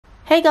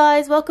Hey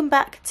guys, welcome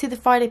back to the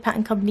Friday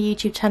Pattern Company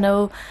YouTube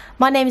channel.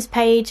 My name is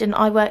Paige and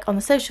I work on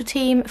the social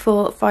team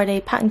for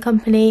Friday Pattern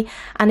Company,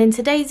 and in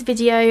today's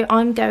video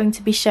I'm going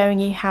to be showing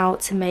you how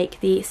to make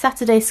the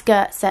Saturday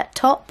skirt set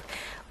top,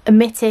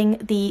 omitting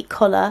the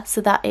collar so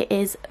that it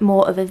is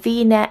more of a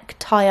V-neck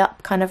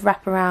tie-up kind of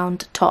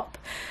wraparound top.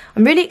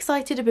 I'm really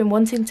excited. I've been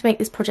wanting to make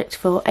this project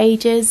for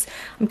ages.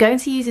 I'm going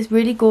to use this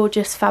really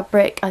gorgeous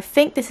fabric. I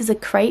think this is a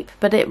crepe,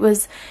 but it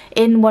was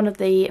in one of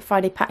the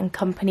Friday Pattern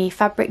Company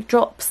fabric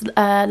drops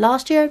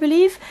last year, I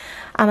believe,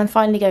 and I'm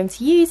finally going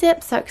to use it.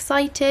 I'm so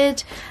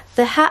excited.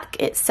 The hack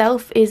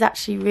itself is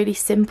actually really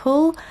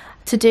simple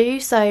to do,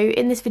 so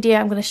in this video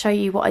I'm going to show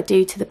you what I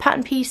do to the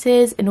pattern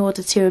pieces in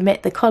order to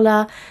omit the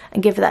collar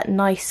and give it that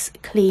nice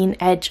clean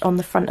edge on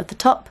the front of the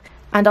top.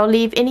 And I'll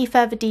leave any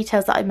further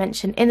details that I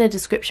mentioned in the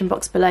description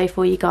box below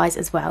for you guys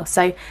as well.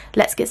 So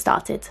let's get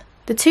started.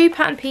 The two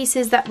pattern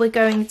pieces that we're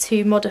going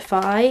to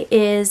modify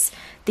is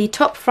the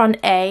top front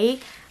A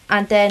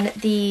and then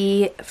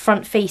the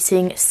front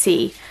facing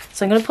C.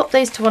 So I'm going to pop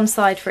those to one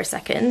side for a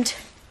second.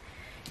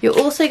 You're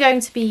also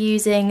going to be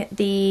using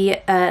the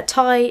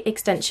tie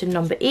extension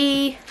number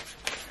E,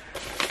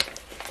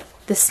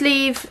 the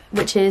sleeve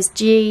which is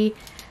G,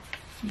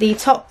 the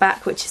top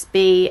back which is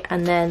B,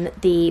 and then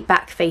the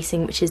back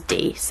facing which is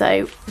D.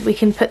 So we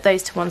can put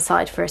those to one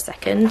side for a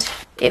second.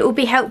 It will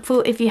be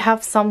helpful if you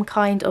have some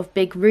kind of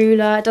big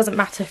ruler. It doesn't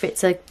matter if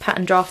it's a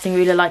pattern drafting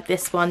ruler like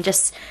this one,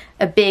 just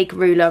a big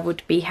ruler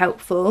would be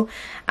helpful.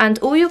 And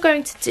all you're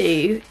going to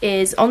do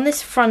is on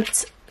this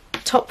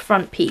top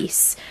front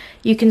piece,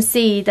 you can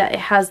see that it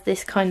has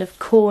this kind of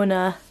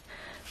corner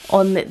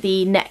on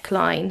the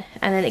neckline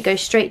and then it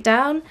goes straight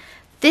down.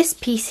 This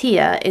piece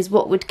here is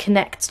what would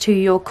connect to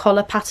your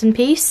collar pattern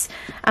piece,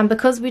 and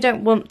because we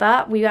don't want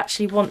that, we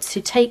actually want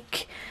to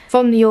take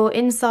from your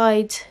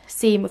inside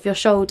seam of your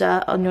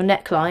shoulder on your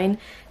neckline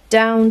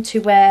down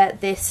to where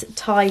this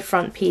tie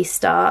front piece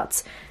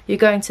starts. You're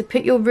going to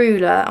put your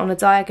ruler on a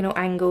diagonal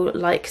angle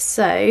like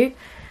so.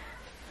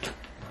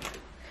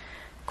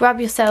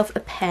 Grab yourself a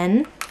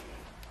pen.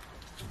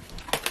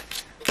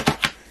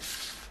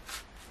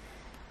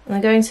 And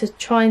I'm going to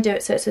try and do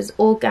it so it's as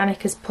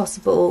organic as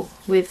possible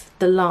with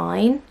the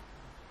line.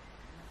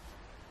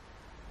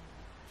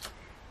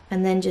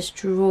 And then just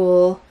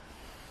draw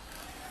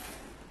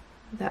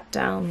that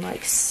down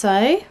like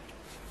so.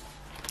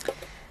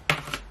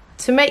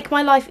 To make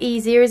my life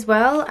easier as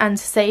well and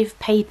to save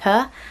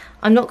paper,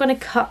 I'm not going to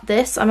cut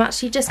this. I'm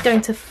actually just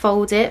going to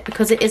fold it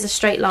because it is a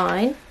straight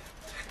line.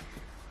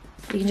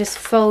 You can just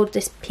fold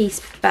this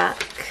piece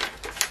back.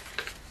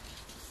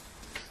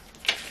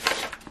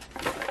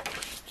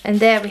 And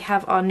there we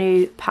have our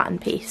new pattern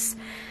piece.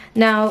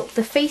 Now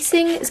the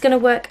facing is going to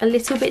work a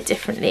little bit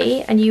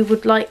differently, and you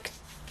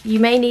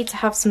may need to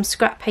have some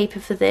scrap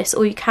paper for this,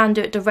 or you can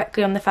do it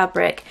directly on the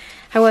fabric.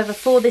 However,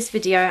 for this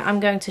video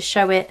I'm going to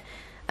show it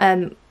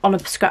on a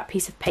scrap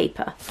piece of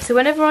paper. So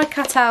whenever I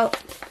cut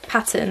out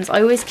patterns,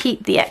 I always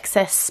keep the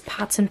excess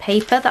pattern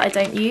paper that I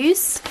don't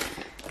use,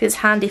 because it's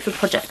handy for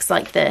projects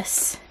like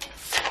this.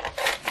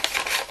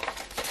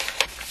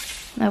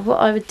 Now what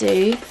I would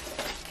do,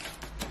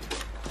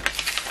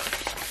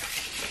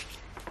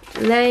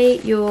 lay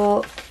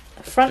your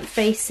front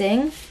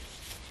facing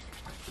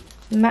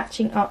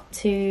matching up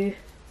to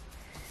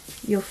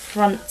your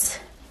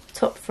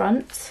top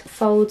front,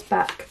 fold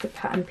back the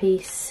pattern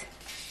piece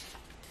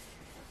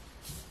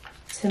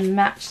to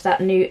match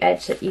that new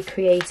edge that you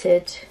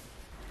created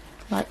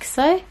like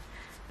so.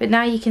 But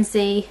now you can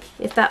see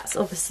if that's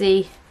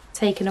obviously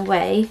taken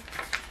away,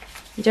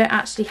 you don't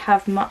actually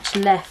have much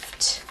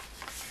left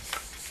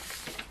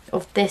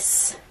of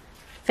this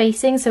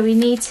facing, so we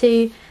need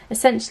to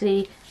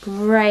essentially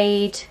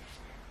braid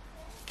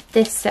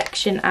this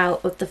section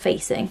out of the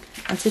facing.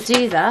 And to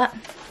do that,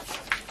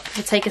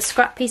 I'll take a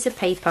scrap piece of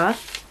paper.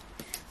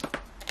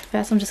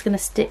 First I'm just going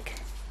to stick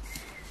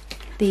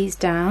these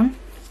down,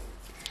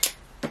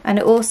 and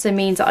it also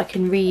means that I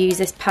can reuse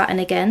this pattern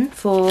again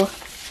for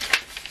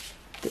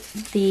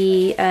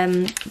the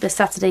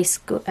Saturday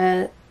skirt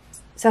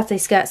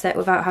set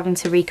without having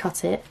to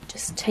recut it.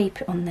 Just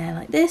tape it on there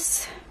like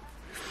this.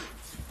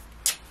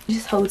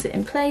 Just holds it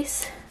in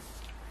place.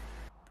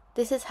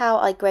 This is how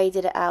I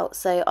graded it out.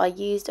 So I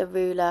used a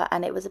ruler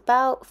and it was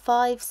about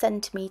 5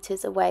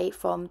 centimeters away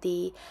from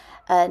the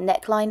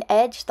neckline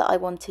edge that I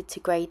wanted to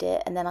grade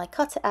it, and then I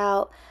cut it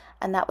out,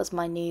 and that was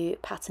my new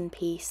pattern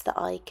piece that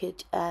I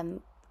could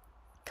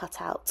cut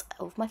out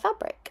of my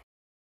fabric.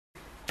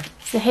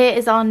 So here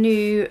is our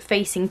new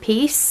facing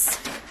piece,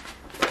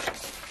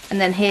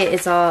 and then here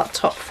is our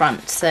top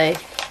front. So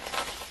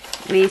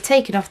we've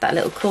taken off that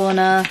little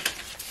corner,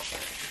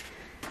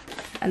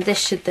 and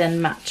this should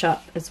then match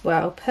up as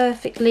well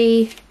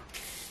perfectly,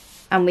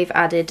 and we've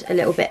added a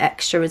little bit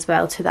extra as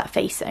well to that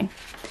facing.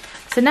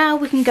 So now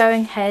we can go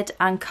ahead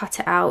and cut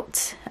it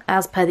out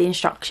as per the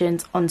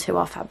instructions onto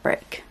our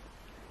fabric.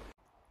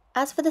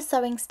 As for the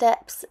sewing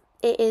steps,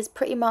 it is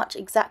pretty much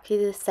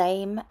exactly the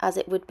same as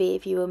it would be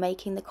if you were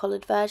making the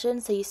collared version.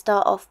 So you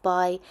start off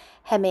by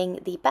hemming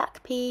the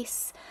back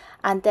piece,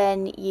 and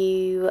then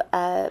you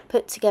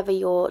put together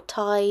your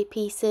tie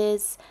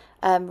pieces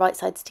right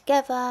sides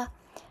together.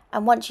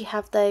 And once you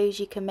have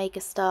those, you can make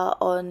a start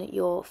on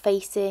your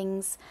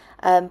facings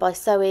by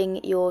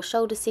sewing your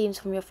shoulder seams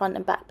from your front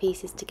and back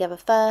pieces together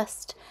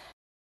first,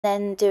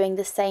 then doing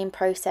the same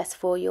process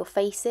for your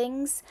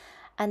facings.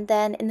 And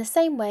then in the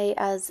same way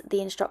as the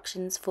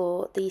instructions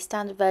for the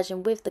standard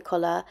version with the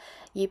collar,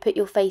 you put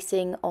your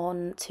facing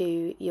on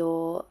to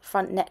your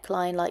front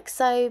neckline like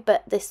so,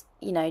 but this,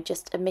 you know,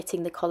 just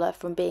omitting the collar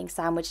from being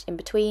sandwiched in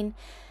between.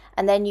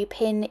 And then you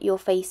pin your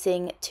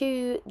facing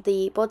to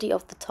the body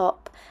of the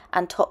top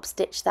and top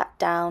stitch that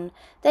down.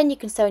 Then you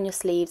can sew in your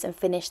sleeves and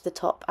finish the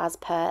top as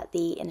per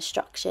the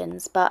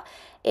instructions. But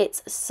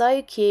it's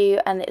so cute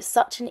and it's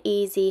such an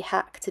easy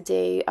hack to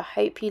do. I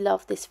hope you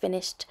love this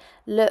finished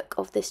look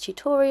of this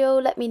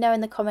tutorial. Let me know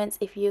in the comments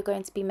if you're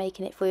going to be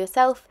making it for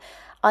yourself.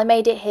 I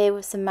made it here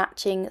with some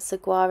matching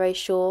saguaro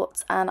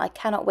shorts, and I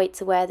cannot wait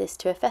to wear this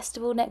to a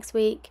festival next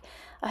week.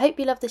 I hope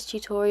you love this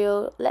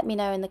tutorial. Let me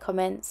know in the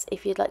comments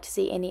if you'd like to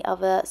see any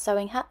other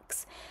sewing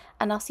hacks,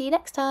 and I'll see you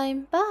next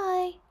time.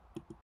 Bye!